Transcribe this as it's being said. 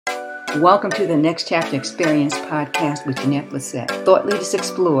Welcome to the Next Chapter Experience podcast with Jeanette Blissett. Thought leaders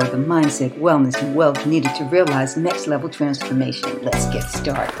explore the mindset, wellness, and wealth needed to realize next level transformation. Let's get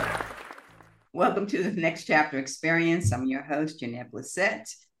started. Welcome to the Next Chapter Experience. I'm your host, Jeanette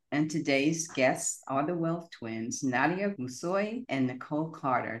Blissett. And today's guests are the Wealth Twins, Nadia Busoy and Nicole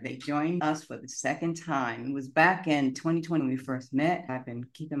Carter. They joined us for the second time. It was back in 2020 when we first met. I've been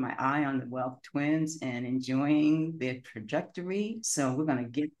keeping my eye on the Wealth Twins and enjoying their trajectory. So we're going to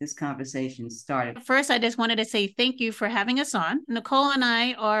get this conversation started. First, I just wanted to say thank you for having us on. Nicole and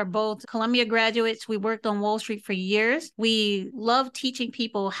I are both Columbia graduates. We worked on Wall Street for years. We love teaching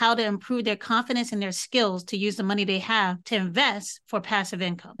people how to improve their confidence and their skills to use the money they have to invest for passive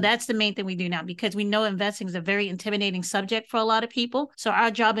income. That's the main thing we do now because we know investing is a very intimidating subject for a lot of people. So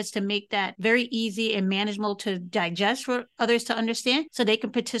our job is to make that very easy and manageable to digest for others to understand so they can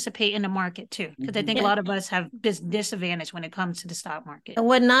participate in the market too. Because I think a lot of us have this disadvantage when it comes to the stock market. And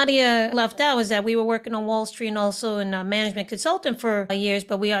what Nadia left out was that we were working on Wall Street and also in management consulting for years,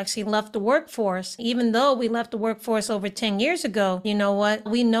 but we actually left the workforce. Even though we left the workforce over 10 years ago, you know what?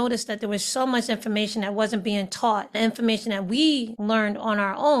 We noticed that there was so much information that wasn't being taught, the information that we learned on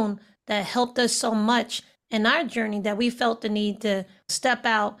our own that helped us so much in our journey that we felt the need to step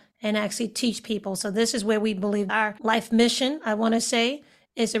out and actually teach people. So this is where we believe our life mission, I want to say,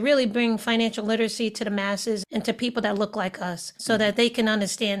 is to really bring financial literacy to the masses and to people that look like us so that they can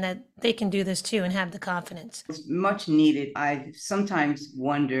understand that they can do this too and have the confidence. It's much needed. I sometimes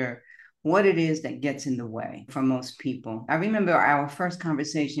wonder what it is that gets in the way for most people. I remember our first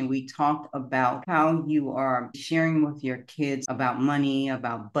conversation, we talked about how you are sharing with your kids about money,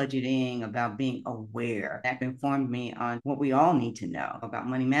 about budgeting, about being aware. That informed me on what we all need to know about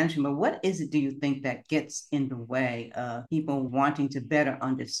money management. But what is it, do you think, that gets in the way of people wanting to better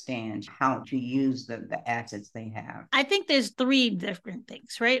understand how to use the assets they have? I think there's three different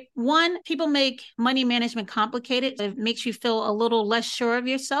things, right? One, people make money management complicated. It makes you feel a little less sure of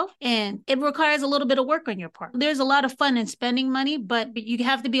yourself. And it requires a little bit of work on your part. There's a lot of fun in spending money, but you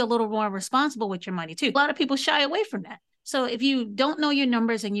have to be a little more responsible with your money too. A lot of people shy away from that. So if you don't know your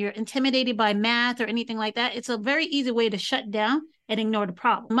numbers and you're intimidated by math or anything like that, it's a very easy way to shut down and ignore the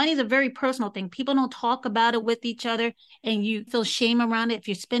problem. Money is a very personal thing. People don't talk about it with each other and you feel shame around it. If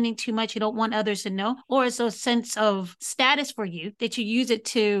you're spending too much, you don't want others to know, or it's a sense of status for you that you use it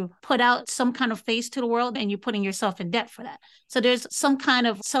to put out some kind of face to the world and you're putting yourself in debt for that. So there's some kind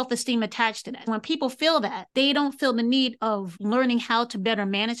of self-esteem attached to that. When people feel that, they don't feel the need of learning how to better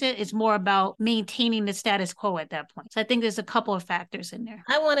manage it. It's more about maintaining the status quo at that point. So I think there's a couple of factors in there.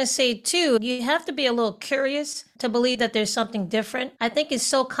 I want to say too, you have to be a little curious to believe that there's something different. I think it's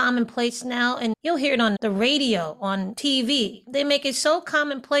so commonplace now, and you'll hear it on the radio, on TV. They make it so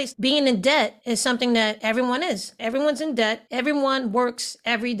commonplace. Being in debt is something that everyone is. Everyone's in debt. Everyone works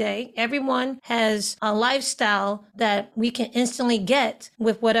every day. Everyone has a lifestyle that we can instantly get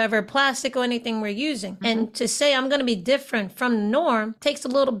with whatever plastic or anything we're using. And to say I'm going to be different from the norm takes a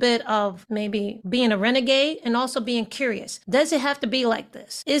little bit of maybe being a renegade and also being curious. Does it have to be like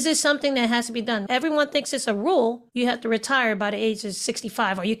this? Is this something that has to be done? Everyone thinks it's a rule. You have to retire by the age of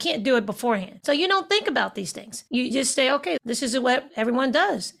 65 or you can't do it beforehand. So you don't think about these things. You just say, okay, this is what everyone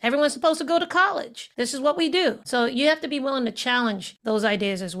does. Everyone's supposed to go to college. This is what we do. So you have to be willing to challenge those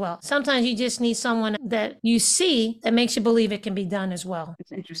ideas as well. Sometimes you just need someone that you see that makes you believe it can be done as well.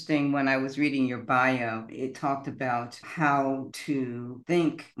 It's interesting. When I was reading your bio, it talked about how to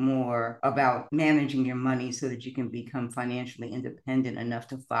think more about managing your money so that you can become financially independent enough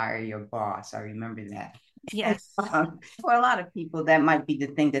to fire your boss. I remember that. Yes. For a lot of people, that might be the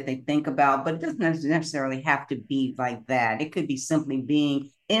thing that they think about, but it doesn't necessarily have to be like that. It could be simply being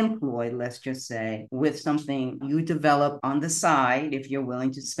employed, let's just say, with something you develop on the side, if you're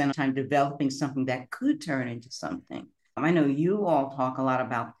willing to spend time developing something that could turn into something. I know you all talk a lot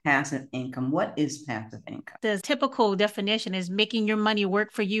about passive income. What is passive income? The typical definition is making your money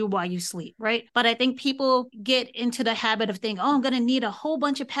work for you while you sleep, right? But I think people get into the habit of thinking, oh, I'm going to need a whole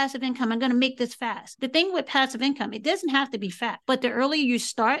bunch of passive income. I'm going to make this fast. The thing with passive income, it doesn't have to be fast, but the earlier you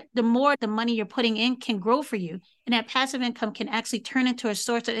start, the more the money you're putting in can grow for you. And that passive income can actually turn into a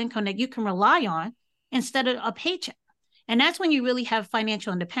source of income that you can rely on instead of a paycheck. And that's when you really have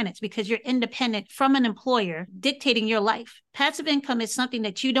financial independence because you're independent from an employer dictating your life. Passive income is something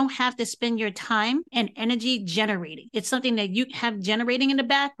that you don't have to spend your time and energy generating. It's something that you have generating in the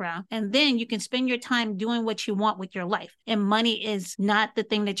background, and then you can spend your time doing what you want with your life. And money is not the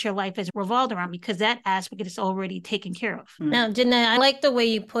thing that your life is revolved around because that aspect is already taken care of. Now, Jeanette, I like the way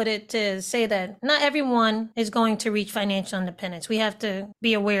you put it to say that not everyone is going to reach financial independence. We have to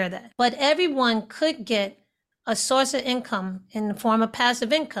be aware of that. But everyone could get a source of income in the form of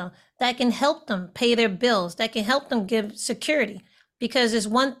passive income that can help them pay their bills, that can help them give security. Because there's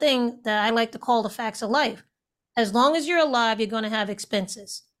one thing that I like to call the facts of life. As long as you're alive, you're going to have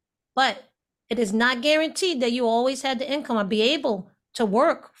expenses. But it is not guaranteed that you always have the income or be able to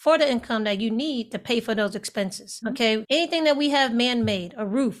work for the income that you need to pay for those expenses. Okay. Anything that we have man-made, a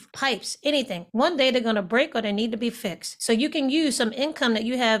roof, pipes, anything, one day they're going to break or they need to be fixed. So you can use some income that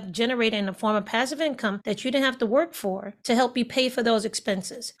you have generated in the form of passive income that you didn't have to work for to help you pay for those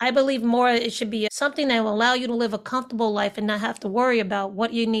expenses. I believe more it should be something that will allow you to live a comfortable life and not have to worry about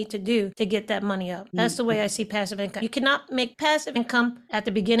what you need to do to get that money up. That's the way I see passive income. You cannot make passive income at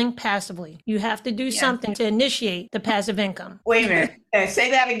the beginning passively. You have to do something to initiate the passive income. Wait a minute.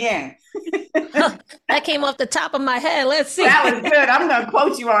 Say that again. That came off the top of my head. Let's see. That was good. I'm going to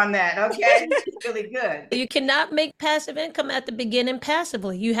quote you on that. Okay. It's really good. You cannot make passive income at the beginning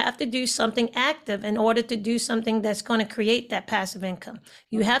passively. You have to do something active in order to do something that's going to create that passive income.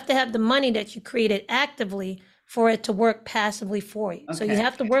 You have to have the money that you created actively for it to work passively for you. Okay. So you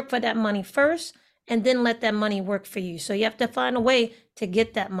have to work for that money first and then let that money work for you. So you have to find a way to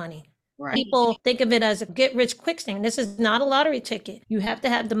get that money. Right. People think of it as a get rich quick thing. This is not a lottery ticket. You have to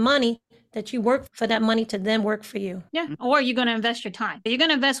have the money that you work for that money to then work for you. Yeah. Or you're going to invest your time. You're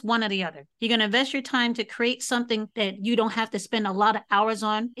going to invest one or the other. You're going to invest your time to create something that you don't have to spend a lot of hours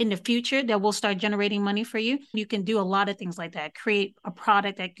on in the future that will start generating money for you. You can do a lot of things like that. Create a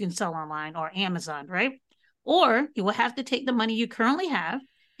product that you can sell online or Amazon, right? Or you will have to take the money you currently have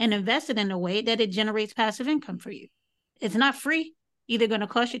and invest it in a way that it generates passive income for you. It's not free. Either going to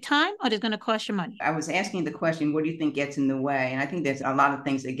cost you time or it's going to cost you money. I was asking the question, what do you think gets in the way? And I think there's a lot of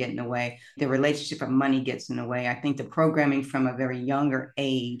things that get in the way. The relationship of money gets in the way. I think the programming from a very younger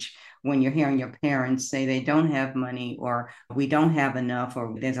age, when you're hearing your parents say they don't have money or we don't have enough,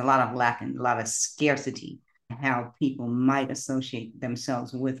 or there's a lot of lack and a lot of scarcity, how people might associate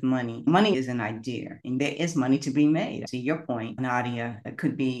themselves with money. Money is an idea and there is money to be made. To your point, Nadia, it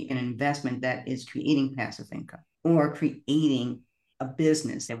could be an investment that is creating passive income or creating a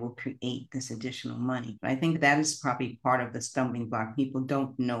business that will create this additional money. I think that is probably part of the stumbling block. People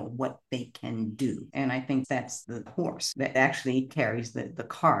don't know what they can do. And I think that's the horse that actually carries the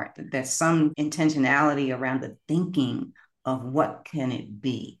cart. There's some intentionality around the thinking of what can it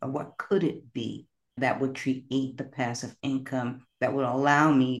be or what could it be that would create the passive income that would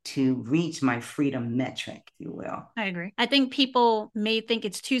allow me to reach my freedom metric, if you will. I agree. I think people may think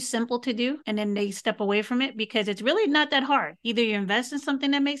it's too simple to do, and then they step away from it because it's really not that hard. Either you invest in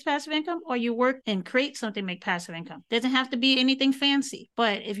something that makes passive income or you work and create something make passive income. It doesn't have to be anything fancy,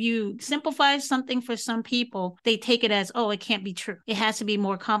 but if you simplify something for some people, they take it as, oh, it can't be true. It has to be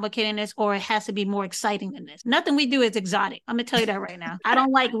more complicated than this, or it has to be more exciting than this. Nothing we do is exotic. I'm going to tell you that right now. I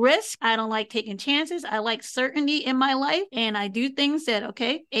don't like risk. I don't like taking chances. I like certainty in my life, and I do things that,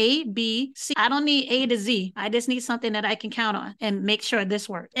 okay, A, B, C. I don't need A to Z. I just need something that I can count on and make sure this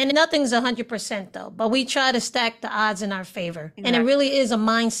works. And nothing's 100% though, but we try to stack the odds in our favor. Exactly. And it really is a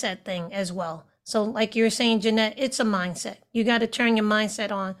mindset thing as well. So like you were saying, Jeanette, it's a mindset. You got to turn your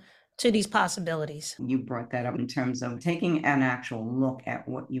mindset on to these possibilities. You brought that up in terms of taking an actual look at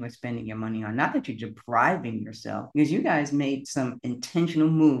what you are spending your money on. Not that you're depriving yourself, because you guys made some intentional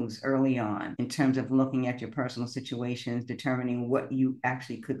moves early on in terms of looking at your personal situations, determining what you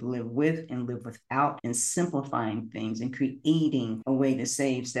actually could live with and live without, and simplifying things and creating a way to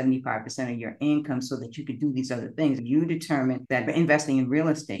save 75% of your income so that you could do these other things. You determined that investing in real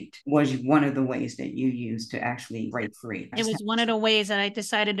estate was one of the ways that you used to actually break free. It was one of the ways that I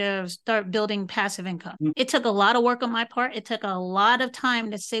decided to start building passive income. It took a lot of work on my part. It took a lot of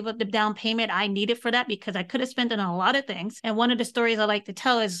time to save up the down payment I needed for that because I could have spent it on a lot of things. And one of the stories I like to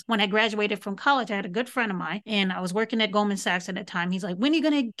tell is when I graduated from college, I had a good friend of mine and I was working at Goldman Sachs at the time. He's like, when are you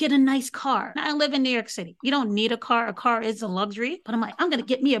going to get a nice car? Now, I live in New York City. You don't need a car. A car is a luxury. But I'm like, I'm going to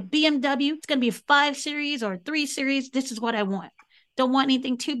get me a BMW. It's going to be a 5 Series or 3 Series. This is what I want. Don't want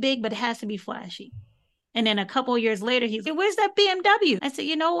anything too big, but it has to be flashy. And then a couple of years later, he said, where's that BMW? I said,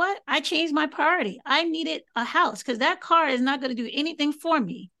 you know what? I changed my priority. I needed a house because that car is not going to do anything for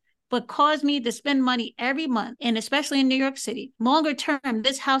me, but cause me to spend money every month. And especially in New York City, longer term,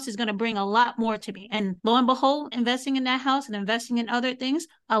 this house is going to bring a lot more to me. And lo and behold, investing in that house and investing in other things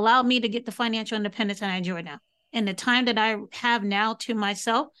allowed me to get the financial independence that I enjoy now. And the time that I have now to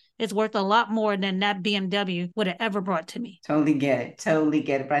myself is worth a lot more than that BMW would have ever brought to me. Totally get it. Totally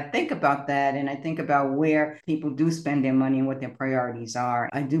get it. But I think about that, and I think about where people do spend their money and what their priorities are.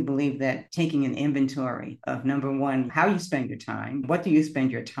 I do believe that taking an inventory of, number one, how you spend your time. What do you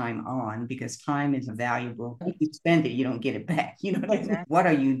spend your time on? Because time is valuable. If you spend it, you don't get it back. You know what I mean? What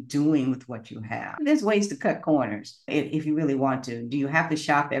are you doing with what you have? There's ways to cut corners if you really want to. Do you have to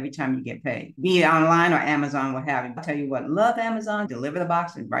shop every time you get paid? Be it online or Amazon, what have you. I'll tell you what, love Amazon. Deliver the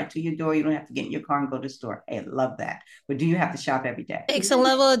box and right to your door. You don't have to get in your car and go to the store. Hey, love that. But do you have to shop every day? It takes a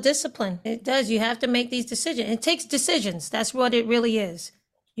level of discipline. It does. You have to make these decisions. It takes decisions. That's what it really is.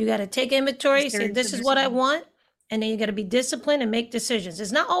 You got to take inventory, say, this is what I want. And then you got to be disciplined and make decisions.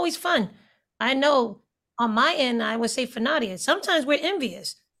 It's not always fun. I know on my end, I would say for Nadia, sometimes we're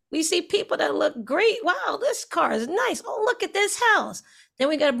envious. We see people that look great. Wow, this car is nice. Oh, look at this house. Then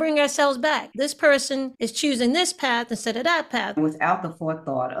we got to bring ourselves back. This person is choosing this path instead of that path. Without the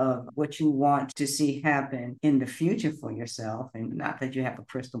forethought of what you want to see happen in the future for yourself, and not that you have a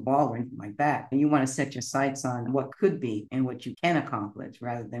crystal ball or anything like that, and you want to set your sights on what could be and what you can accomplish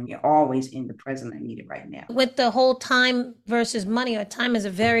rather than you're always in the present. I need it right now. With the whole time versus money, or time is a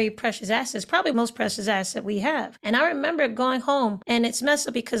very precious asset. It's probably the most precious asset we have. And I remember going home, and it's messed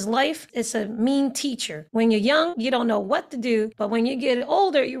up because life is a mean teacher. When you're young, you don't know what to do, but when you get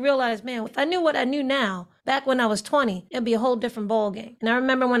older, you realize, man, if I knew what I knew now, back when I was 20, it'd be a whole different ball game. And I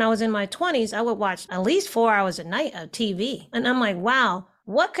remember when I was in my 20s, I would watch at least 4 hours a night of TV. And I'm like, wow,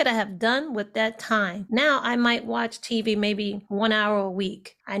 what could I have done with that time? Now I might watch TV maybe 1 hour a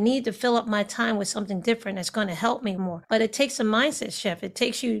week. I need to fill up my time with something different that's going to help me more. But it takes a mindset shift. It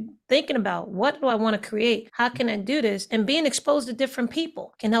takes you thinking about, what do I want to create? How can I do this? And being exposed to different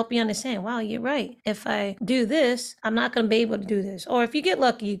people can help you understand, wow, you're right. If I do this, I'm not going to be able to do this. Or if you get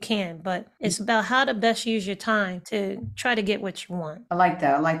lucky, you can. But it's about how to best use your time to try to get what you want. I like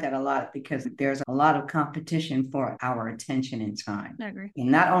that. I like that a lot because there's a lot of competition for our attention and time. I agree.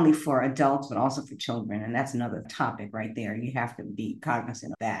 And not only for adults, but also for children. And that's another topic right there. You have to be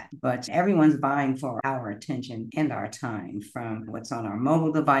cognizant of that. But everyone's vying for our attention and our time, from what's on our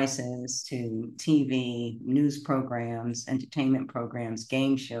mobile devices to TV, news programs, entertainment programs,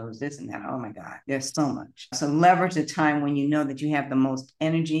 game shows, this and that. Oh my God, there's so much. So leverage the time when you know that you have the most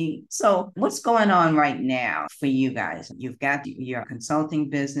energy. So what's going on right now for you guys? You've got your consulting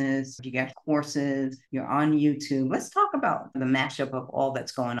business, you got courses, you're on YouTube. Let's talk about the mashup of all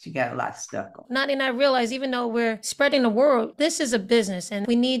that's going on. You got a lot of stuff going on. Nadia and I realize, even though we're spreading the word, this is a business and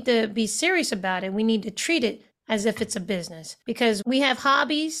we need to be serious about it. We need to treat it as if it's a business, because we have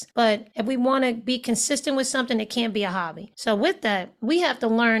hobbies, but if we want to be consistent with something, it can't be a hobby. So with that, we have to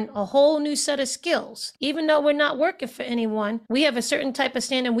learn a whole new set of skills. Even though we're not working for anyone, we have a certain type of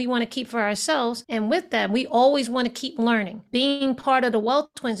standard we want to keep for ourselves. And with that, we always want to keep learning. Being part of the Wealth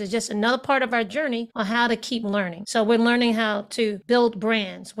Twins is just another part of our journey on how to keep learning. So we're learning how to build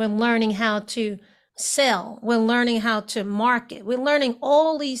brands. We're learning how to sell. We're learning how to market. We're learning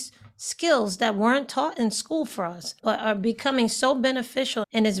all these skills that weren't taught in school for us, but are becoming so beneficial.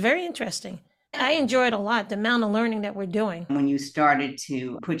 And it's very interesting. I enjoy it a lot, the amount of learning that we're doing. When you started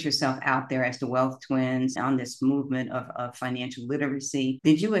to put yourself out there as the Wealth Twins on this movement of financial literacy,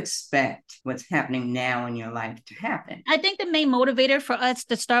 did you expect what's happening now in your life to happen? I think the main motivator for us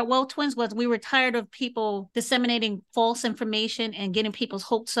to start Wealth Twins was we were tired of people disseminating false information and getting people's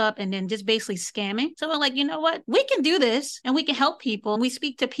hopes up and then just basically scamming. So we're like, you know what? We can do this and we can help people. We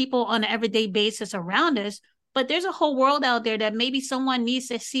speak to people on an everyday basis around us, but there's a whole world out there that maybe someone needs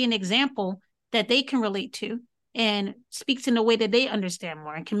to see an example that they can relate to and speaks in a way that they understand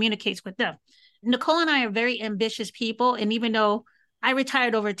more and communicates with them. Nicole and I are very ambitious people. And even though I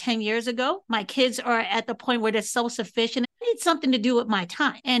retired over 10 years ago, my kids are at the point where they're self-sufficient. I need something to do with my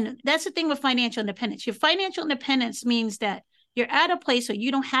time. And that's the thing with financial independence. Your financial independence means that you're at a place where you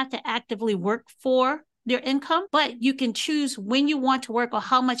don't have to actively work for their income, but you can choose when you want to work or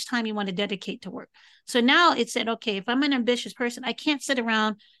how much time you want to dedicate to work. So now it said, okay, if I'm an ambitious person, I can't sit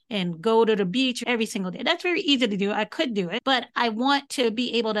around and go to the beach every single day. That's very easy to do. I could do it, but I want to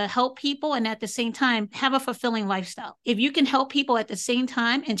be able to help people and at the same time have a fulfilling lifestyle. If you can help people at the same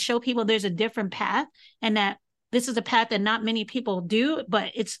time and show people there's a different path and that this is a path that not many people do,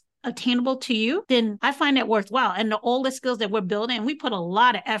 but it's attainable to you, then I find that worthwhile. And all the skills that we're building, we put a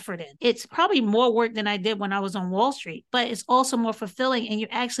lot of effort in. It's probably more work than I did when I was on Wall Street, but it's also more fulfilling and you're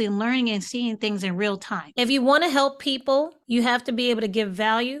actually learning and seeing things in real time. If you want to help people, you have to be able to give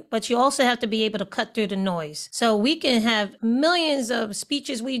value, but you also have to be able to cut through the noise. So we can have millions of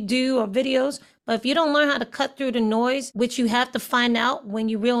speeches we do or videos, But if you don't learn how to cut through the noise, which you have to find out when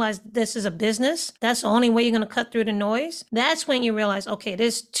you realize this is a business, that's the only way you're going to cut through the noise. That's when you realize, okay,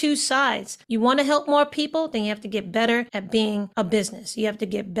 there's two sides. You want to help more people, then you have to get better at being a business. You have to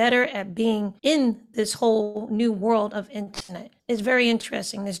get better at being in this whole new world of internet. It's very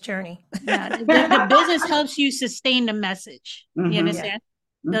interesting, this journey. Yeah, the business helps you sustain the message. You understand?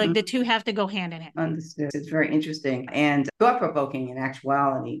 Like the two have to go hand in hand. Understood. It's very interesting and thought-provoking in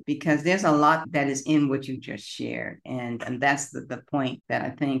actuality, because there's a lot that is in what you just shared. And that's the point that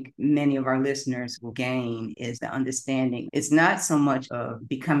I think many of our listeners will gain, is the understanding. It's not so much of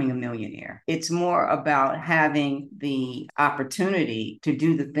becoming a millionaire. It's more about having the opportunity to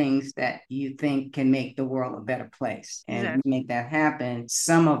do the things that you think can make the world a better place. And make that happen.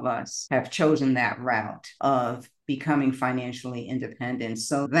 Some of us have chosen that route of becoming financially independent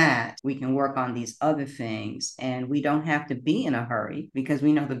so that we can work on these other things, and we don't have to be in a hurry because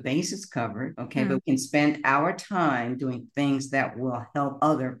we know the base is covered. Okay. But we can spend our time doing things that will help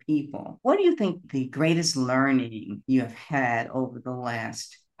other people. What do you think the greatest learning you have had over the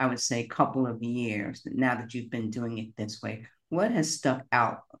last, I would say, couple of years, now that you've been doing it this way? What has stuck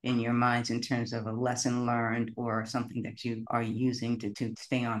out in your minds in terms of a lesson learned or something that you are using to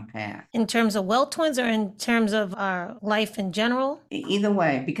stay on path? In terms of Wealth Twins or in terms of our life in general? Either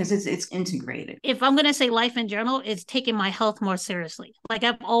way, because it's integrated. If I'm going to say life in general, it's taking my health more seriously. Like,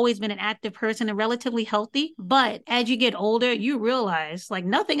 I've always been an active person and relatively healthy, but as you get older, you realize like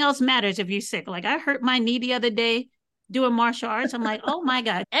nothing else matters if you're sick. Like, I hurt my knee the other day doing martial arts. I'm like, oh my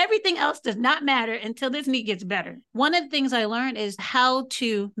God, everything else does not matter until this knee gets better. One of the things I learned is how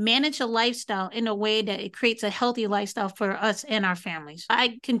to manage a lifestyle in a way that it creates a healthy lifestyle for us and our families.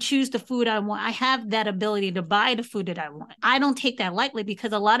 I can choose the food I want. I have that ability to buy the food that I want. I don't take that lightly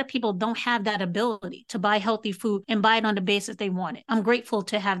because a lot of people don't have that ability to buy healthy food and buy it on the basis they want it. I'm grateful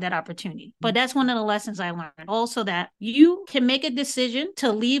to have that opportunity. But that's one of the lessons I learned. Also, that you can make a decision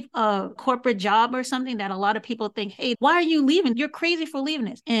to leave a corporate job or something that a lot of people think, hey, why are you leaving? You're crazy for leaving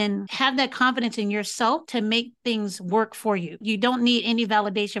this. And have that confidence in yourself to make things work for you. You don't need any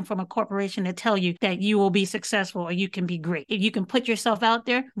validation from a corporation to tell you that you will be successful or you can be great. If you can put yourself out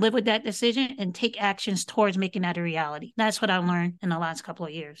there, live with that decision, and take actions towards making that a reality. That's what I learned in the last couple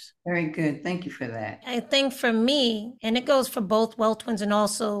of years. Very good. Thank you for that. I think for me, and it goes for both Wealth Twins and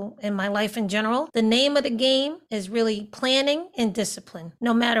also in my life in general, the name of the game is really planning and discipline.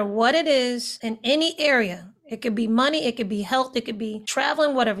 No matter what it is in any area, it could be money, it could be health, it could be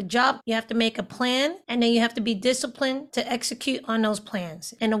traveling, whatever job. You have to make a plan, and then you have to be disciplined to execute on those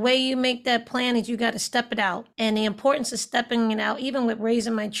plans. And the way you make that plan is you got to step it out. And the importance of stepping it out, even with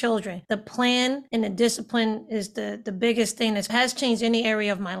raising my children, the plan and the discipline is the biggest thing that has changed any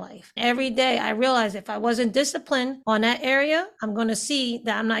area of my life. Every day I realize if I wasn't disciplined on that area, I'm going to see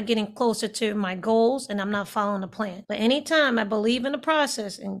that I'm not getting closer to my goals and I'm not following the plan. But anytime I believe in the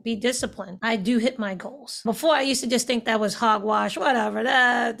process and be disciplined, I do hit my goals. Before, I used to just think that was hogwash, whatever,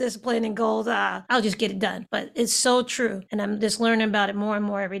 discipline and goals, I'll just get it done. But it's so true. And I'm just learning about it more and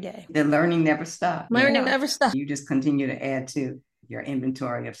more every day. The learning never stops. Learning never stops. You just continue to add to your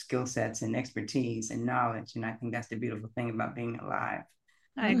inventory of skill sets and expertise and knowledge. And I think that's the beautiful thing about being alive.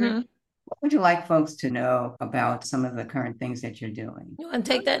 I agree. What would you like folks to know about some of the current things that you're doing? You want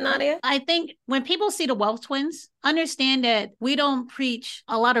to take that, Nadia? I think when people see the Wealth Twins, understand that we don't preach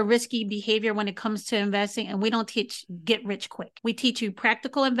a lot of risky behavior when it comes to investing, and we don't teach get rich quick. We teach you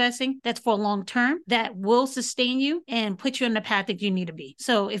practical investing that's for long term, that will sustain you and put you on the path that you need to be.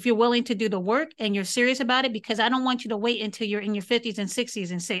 So if you're willing to do the work and you're serious about it, because I don't want you to wait until you're in your 50s and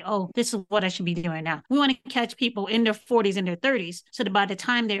 60s and say, oh, this is what I should be doing now. We want to catch people in their 40s and their 30s so that by the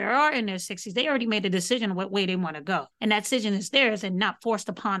time they are in their 60s, they already made a decision what way they want to go. And that decision is theirs and not forced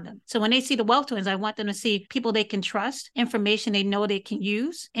upon them. So when they see the Wealth Twins, I want them to see people they can trust, information they know they can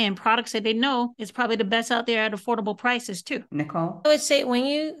use, and products that they know is probably the best out there at affordable prices too. Nicole? I would say when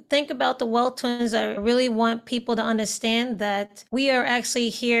you think about the Wealth Twins, I really want people to understand that we are actually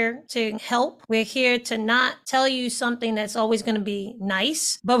here to help. We're here to not tell you something that's always going to be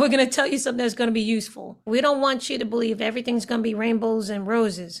nice, but we're going to tell you something that's going to be useful. We don't want you to believe everything's going to be rainbows and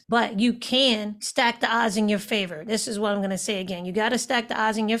roses, but you can stack the odds in your favor. This is what I'm going to say again. You got to stack the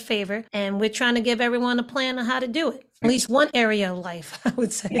odds in your favor, and we're trying to give everyone a plan on how to do it. at least one area of life, I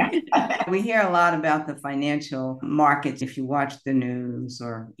would say. Yeah. We hear a lot about the financial markets. If you watch the news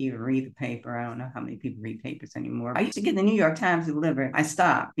or even read the paper, I don't know how many people read papers anymore. I used to get the New York Times delivered. I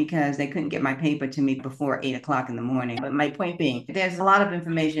stopped because they couldn't get my paper to me before 8 o'clock in the morning. But my point being, there's a lot of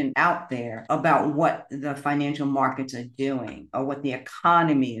information out there about what the financial markets are doing or what the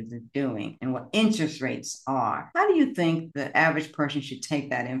economy is doing and what interest rates are. How do you think the average person should take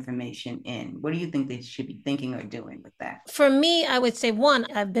that information in? What do you think they should be thinking or doing with that? For me, I would say one,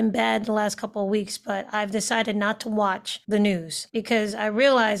 I've been bad the last couple of weeks, but I've decided not to watch the news because I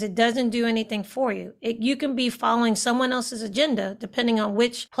realize it doesn't do anything for you. You can be following someone else's agenda depending on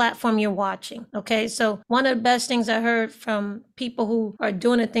which platform you're watching. Okay. So one of the best things I heard from people who are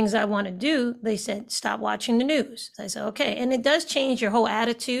doing the things I want to do, they said, stop watching the news. So I said, okay. And it does change your whole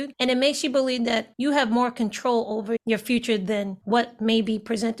attitude. And it makes you believe that you have more control over your future than what may be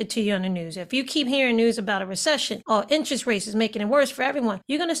presented to you on the news. If you keep hearing news about a recession or interest rates is making it worse for everyone,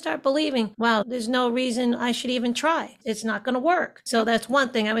 you're going to start believing, wow, there's no reason I should even try. It's not going to work. So that's one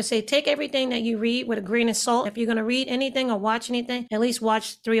thing. I would say take everything that you read with a grain of salt. If you're going to read anything or watch anything, at least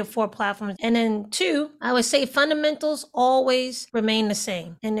watch 3 or 4 platforms. And then 2, I would say fundamentals always remain the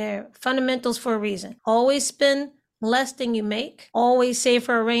same. And they're fundamentals for a reason. Always spend less than you make, always save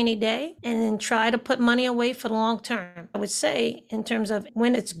for a rainy day, and then try to put money away for the long term. I would say in terms of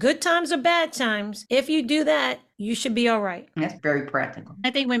when it's good times or bad times, if you do that, you should be all right. That's very practical.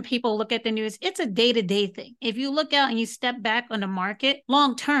 I think when people look at the news, it's a day-to-day thing. If you look out and you step back on the market,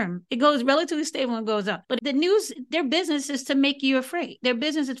 long term, it goes relatively stable and goes up. But the news, their business is to make you afraid. Their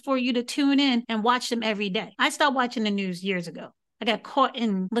business is for you to tune in and watch them every day. I stopped watching the news years ago. I got caught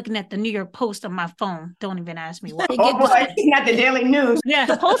in looking at the New York Post on my phone. Don't even ask me why. Oh boy, not the Daily News. Yeah,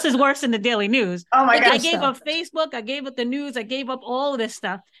 the Post is worse than the Daily News. Oh my God. I gave up Facebook. I gave up the news. I gave up all of this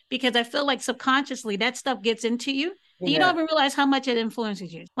stuff because I feel like subconsciously that stuff gets into you. And you don't even realize how much it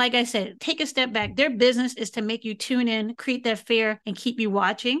influences you. Like I said, take a step back. Their business is to make you tune in, create that fear, and keep you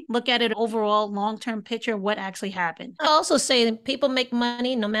watching. Look at it overall, long-term picture of what actually happened. I also say that people make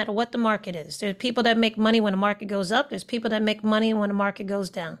money no matter what the market is. There's people that make money when the market goes up. There's people that make money when the market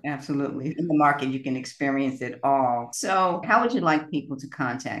goes down. Absolutely. In the market, you can experience it all. So how would you like people to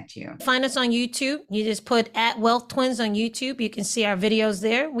contact you? Find us on YouTube. You just put @WealthTwins on YouTube. You can see our videos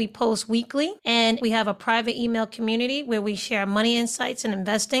there. We post weekly, and we have a private email community where we share money insights and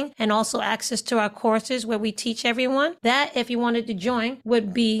investing, and also access to our courses where we teach everyone. That, if you wanted to join,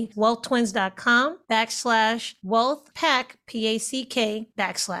 would be wealthtwins.com/wealthpack, PACK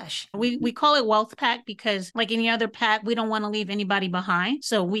 /. We call it Wealth Pack because like any other pack, we don't want to leave anybody behind.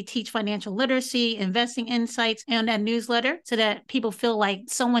 So we teach financial literacy, investing insights, and that newsletter so that people feel like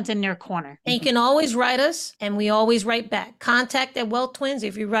someone's in their corner. And you can always write us, and we always write back. Contact @WealthTwins.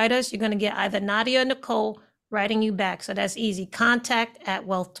 If you write us, you're going to get either Nadia or Nicole writing you back. So that's easy. Contact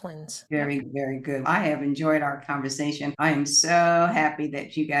 @WealthTwins. Very, very good. I have enjoyed our conversation. I am so happy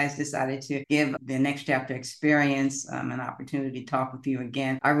that you guys decided to give the Next Chapter Experience an opportunity to talk with you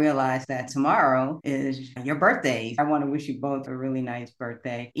again. I realize that tomorrow is your birthday. I want to wish you both a really nice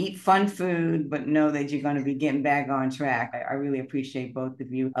birthday. Eat fun food, but know that you're going to be getting back on track. I really appreciate both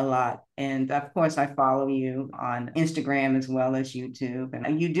of you a lot. And of course, I follow you on Instagram as well as YouTube.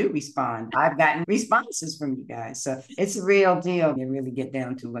 And you do respond. I've gotten responses from you guys. So it's a real deal. You really get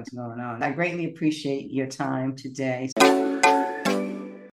down to what's going on. I greatly appreciate your time today.